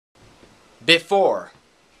Before.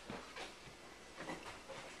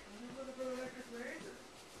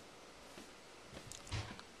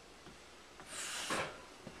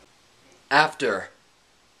 After.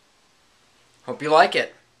 Hope you like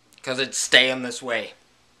it, because it's staying this way.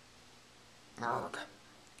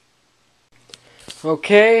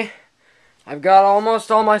 Okay, I've got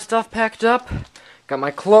almost all my stuff packed up. Got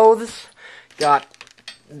my clothes, got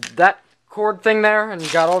that cord thing there, and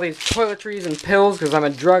got all these toiletries and pills because I'm a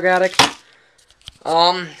drug addict.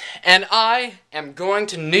 And I am going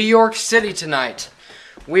to New York City tonight.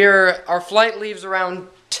 Our flight leaves around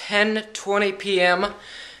 10:20 p.m.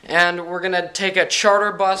 and we're gonna take a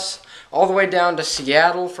charter bus all the way down to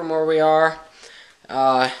Seattle from where we are.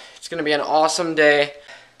 It's gonna be an awesome day.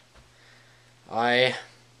 I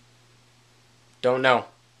don't know.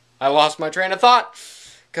 I lost my train of thought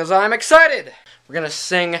because I'm excited. We're gonna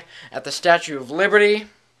sing at the Statue of Liberty.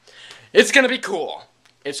 It's gonna be cool.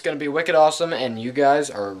 It's gonna be wicked awesome, and you guys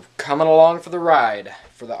are coming along for the ride.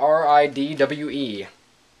 For the R-I-D-W-E.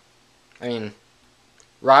 I mean,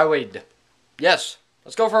 ride. Yes,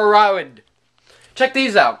 let's go for a ride. Check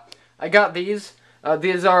these out. I got these.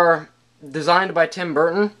 These are designed by Tim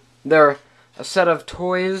Burton. They're a set of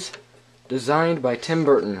toys designed by Tim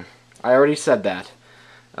Burton. I already said that.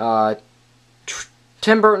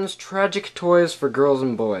 Tim Burton's Tragic Toys for Girls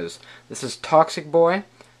and Boys. This is Toxic Boy.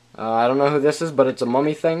 I don't know who this is, but it's a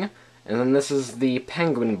mummy thing. And then this is the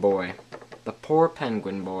Penguin Boy. The poor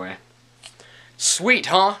Penguin Boy. Sweet,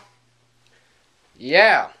 huh?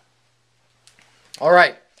 Yeah.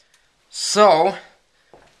 Alright. So,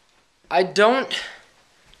 I don't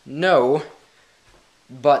know,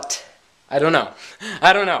 but I don't know.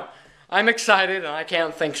 I don't know. I'm excited and I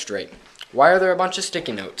can't think straight. Why are there a bunch of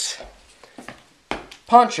sticky notes?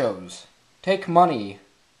 Ponchos. Take money.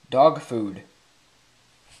 Dog food.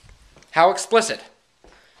 How explicit.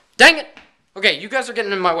 Dang it! Okay, you guys are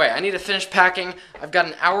getting in my way. I need to finish packing. I've got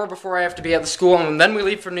an hour before I have to be at the school, and then we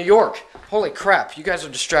leave for New York. Holy crap, you guys are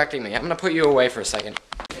distracting me. I'm gonna put you away for a second.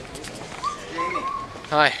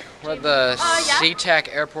 Hi, we're at the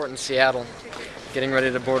SeaTac Airport in Seattle. Getting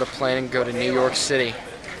ready to board a plane and go to New York City.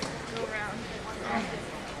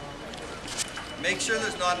 Make sure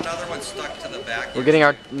there's not another one stuck to the back. We're getting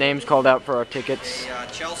our names called out for our tickets.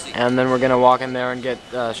 Chelsea. And then we're gonna walk in there and get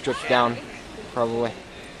stripped down, probably.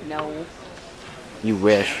 No. You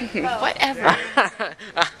wish. Whatever.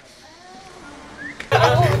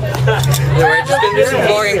 We're just gonna do some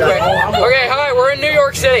vlogging quick. Okay, hi, we're in New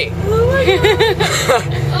York City.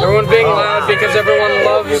 Everyone's being loud because everyone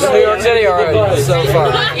loves New York City already so far.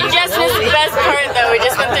 You just missed the best part though. We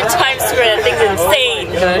just went through Times Square. That thing's insane.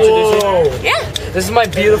 Can I introduce you? Yeah. This is my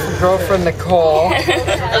beautiful girlfriend, Nicole. Say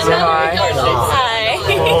hi. Hi.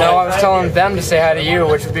 No, I was telling them to say hi to you,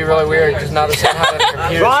 which would be really weird because now they're saying hi to the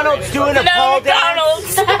computer. Ronald's doing a pole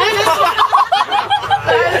dance.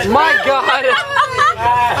 My God.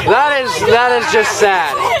 That is just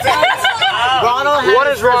sad. Ronald what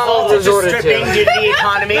is Ronald resorted to? Stripping due to the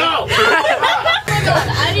economy.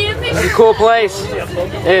 It's a cool place.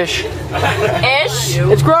 Ish. Ish?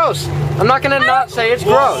 It's gross. I'm not gonna not say it's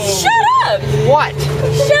gross. Shut up! What?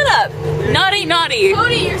 Shut up! Naughty, naughty.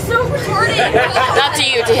 Cody, you're so retarded. Not to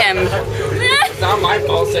you, to him. It's not my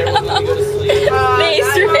fault. Sarah was gonna go to sleep.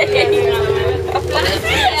 Face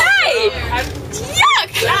Hey!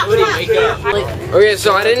 Yuck! Okay,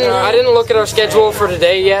 so I didn't look at our schedule for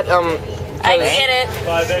today yet. I get it.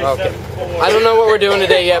 Okay. I don't know what we're doing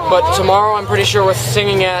today yet, but tomorrow I'm pretty sure we're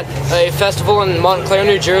singing at a festival in Montclair,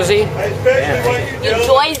 New Jersey. New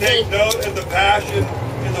Jersey. Take note of the passion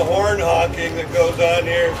and the horn honking that goes on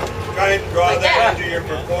here. Try and draw that into your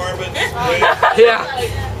performance, please. Yeah.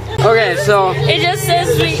 Okay, so It just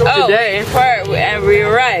says we we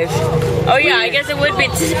arrived. Oh yeah, I guess it would be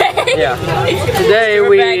today. yeah, today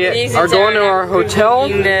we are going to our hotel.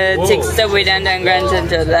 Take subway down Grand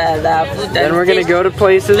Central. Then we're gonna go to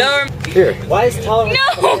places. Here. Why is Tom? No.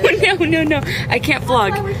 I can't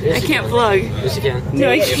vlog. I can't vlog. Yes, you can. No,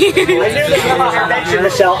 I can't. I knew that you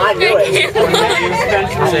Michelle. I knew it.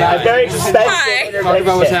 I'm very expensive. Talk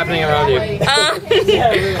about what's happening around you.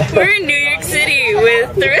 We're in New York City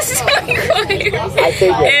with the rest of my choir.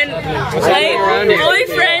 And my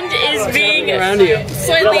boyfriend is being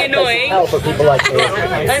slightly annoying. For people like me.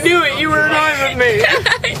 I knew it. You were annoying with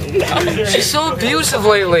me. No. She's so abusive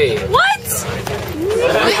lately. What?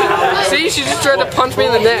 See, she just tried to punch me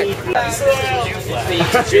in the neck.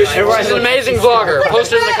 She's an amazing vlogger.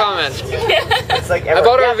 Post it in the comments. I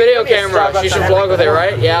bought her a video camera. She should vlog with it,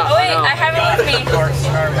 right? Yeah. Oh wait, I have it with me.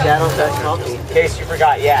 In case you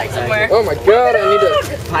forgot, yeah, exactly. Oh my god, I need to.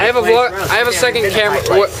 I have a vlog. I have a second camera.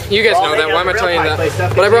 What, you guys know that. Why am I telling you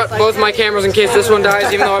that? But I brought both my cameras in case this one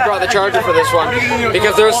dies, even though I brought the charger for this one.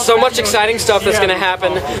 Because there's so much exciting stuff that's gonna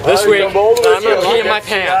happen this week. I'm gonna pee in my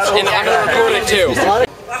pants, and I'm gonna record it too.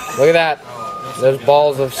 Look at that. There's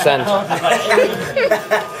balls of scent.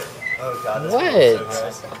 What?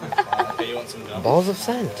 Balls of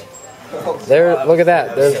scent. There. Look at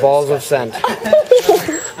that. There's balls of scent.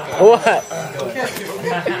 What?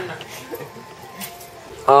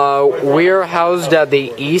 We're housed at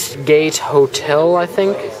the Eastgate Hotel, I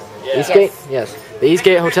think. Eastgate? Yes. The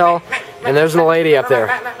Eastgate Hotel, and there's a lady up there.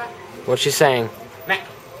 What's she saying? I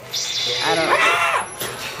don't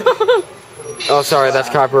know. Oh, sorry, that's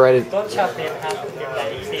copyrighted.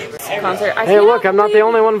 Concert. Hey, look, I'm not the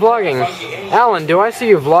only one vlogging. Alan, do I see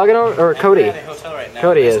you vlogging or Cody?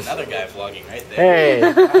 Cody is. Another guy vlogging right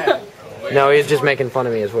there. Hey. No, he's just making fun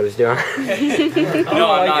of me is what he's doing.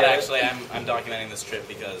 No, I'm not actually. I'm documenting this trip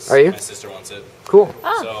because my sister wants it. Cool.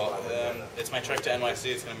 So it's my trek to NYC.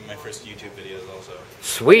 It's going to be my first YouTube videos also.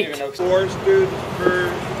 Sweet. 4 students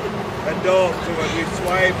per adult. So when we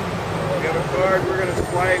swipe, we have a card we're going to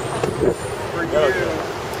swipe for you.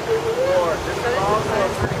 This is also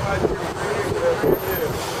pretty much your free.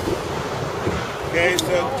 Okay,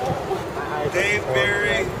 so Dave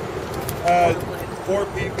Berry, 4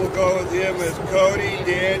 people go with him as Cody,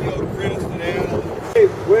 Daniel, Chris, and Alan. Hey,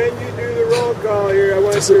 when you do the roll call here, I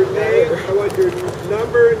want your name, I want your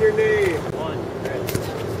number and your name. 1,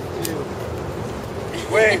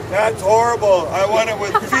 2. Wait, that's horrible. I want it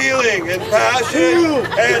with feeling and passion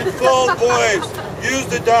and full voice. Use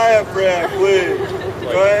the diaphragm, please.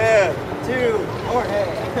 Go ahead. 2, Jorge.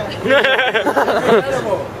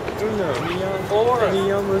 Incredible. 4.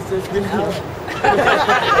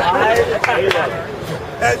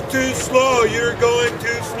 That's too slow. You're going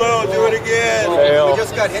too slow. Do it again. We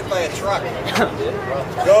just got hit by a truck.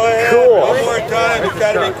 Go ahead. Cool. One more time. It's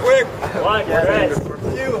got to be quick. 1, Chris.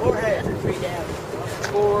 2, Jorge.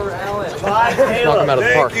 4, Alan. 5, Caleb. Knock him out of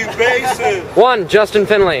the park. Thank you, bases. 1, Justin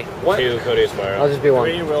Finley. 2, Cody Aspire. I'll just be 1.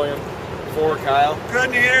 3, William. 4, Kyle.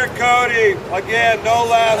 Couldn't hear Cody. Again, no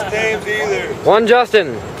last names either. 1,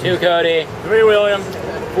 Justin. 2, Cody. 3, William.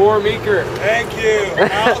 4, Meeker. Thank you.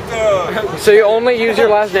 Alto. So you only use your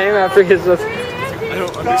last name after his... I don't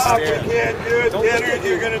Stop. You understand. can't do it. Dinners,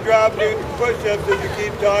 you're going to drop new push-ups if you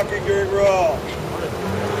keep talking during roll.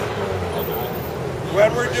 When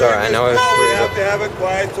we're doing Sorry, I know this, it's we weird. have to have it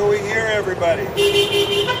quiet so we hear everybody.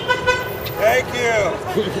 Thank you.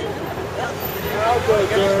 Alto,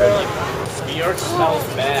 girl. New York smells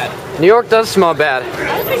bad. New York does smell bad.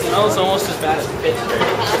 It smells almost as bad as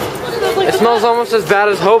Pittsburgh. It smells almost as bad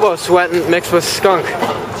as hobo sweat mixed with skunk. This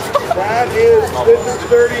is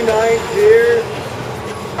 39th here.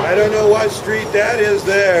 I don't know what street that is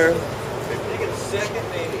there.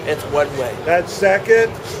 It's one way. That's 2nd.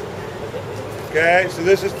 Okay, so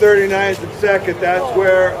this is 39th and 2nd. That's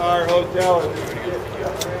where our hotel is.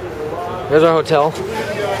 There's our hotel.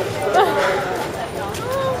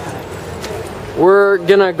 We're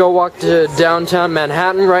gonna go walk to downtown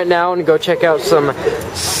Manhattan right now and go check out some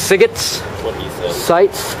sights.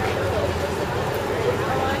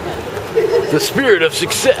 The spirit of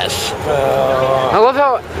success. I love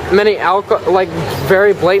how many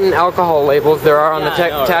very blatant alcohol labels there are on the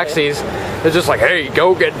taxis. Right? They're just like, hey,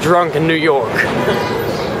 go get drunk in New York.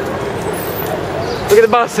 Look at the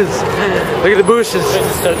buses. Look at the boosters. This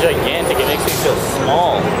is so gigantic, it makes me feel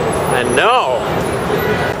small. I know.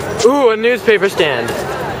 Ooh, a newspaper stand.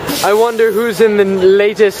 I wonder who's in the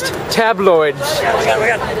latest tabloids.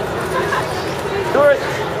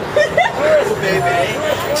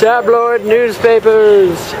 Tabloid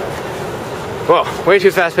newspapers. Whoa, way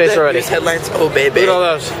too fast paced already. These headlines, oh baby. Look at all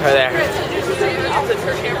those right there.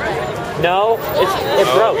 No, it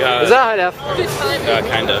broke. Is that high def?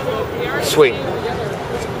 Kinda. Sweet.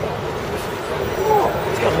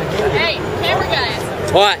 Hey, camera guys.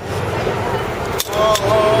 What?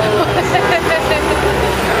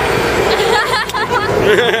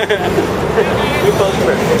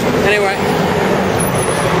 Anyway.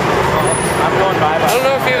 I'm going by. I don't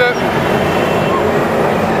know if you've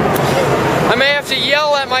I may have to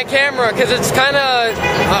yell at my camera because it's kind of...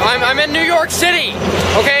 I'm in New York City,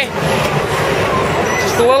 okay?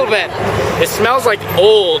 Just a little bit. It smells like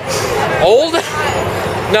old. Old?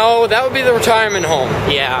 No, that would be the retirement home.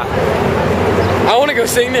 Yeah. I want to go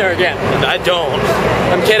sing there again. I don't.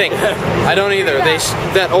 I'm kidding. I don't either.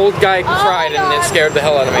 That old guy cried and it scared the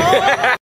hell out of me.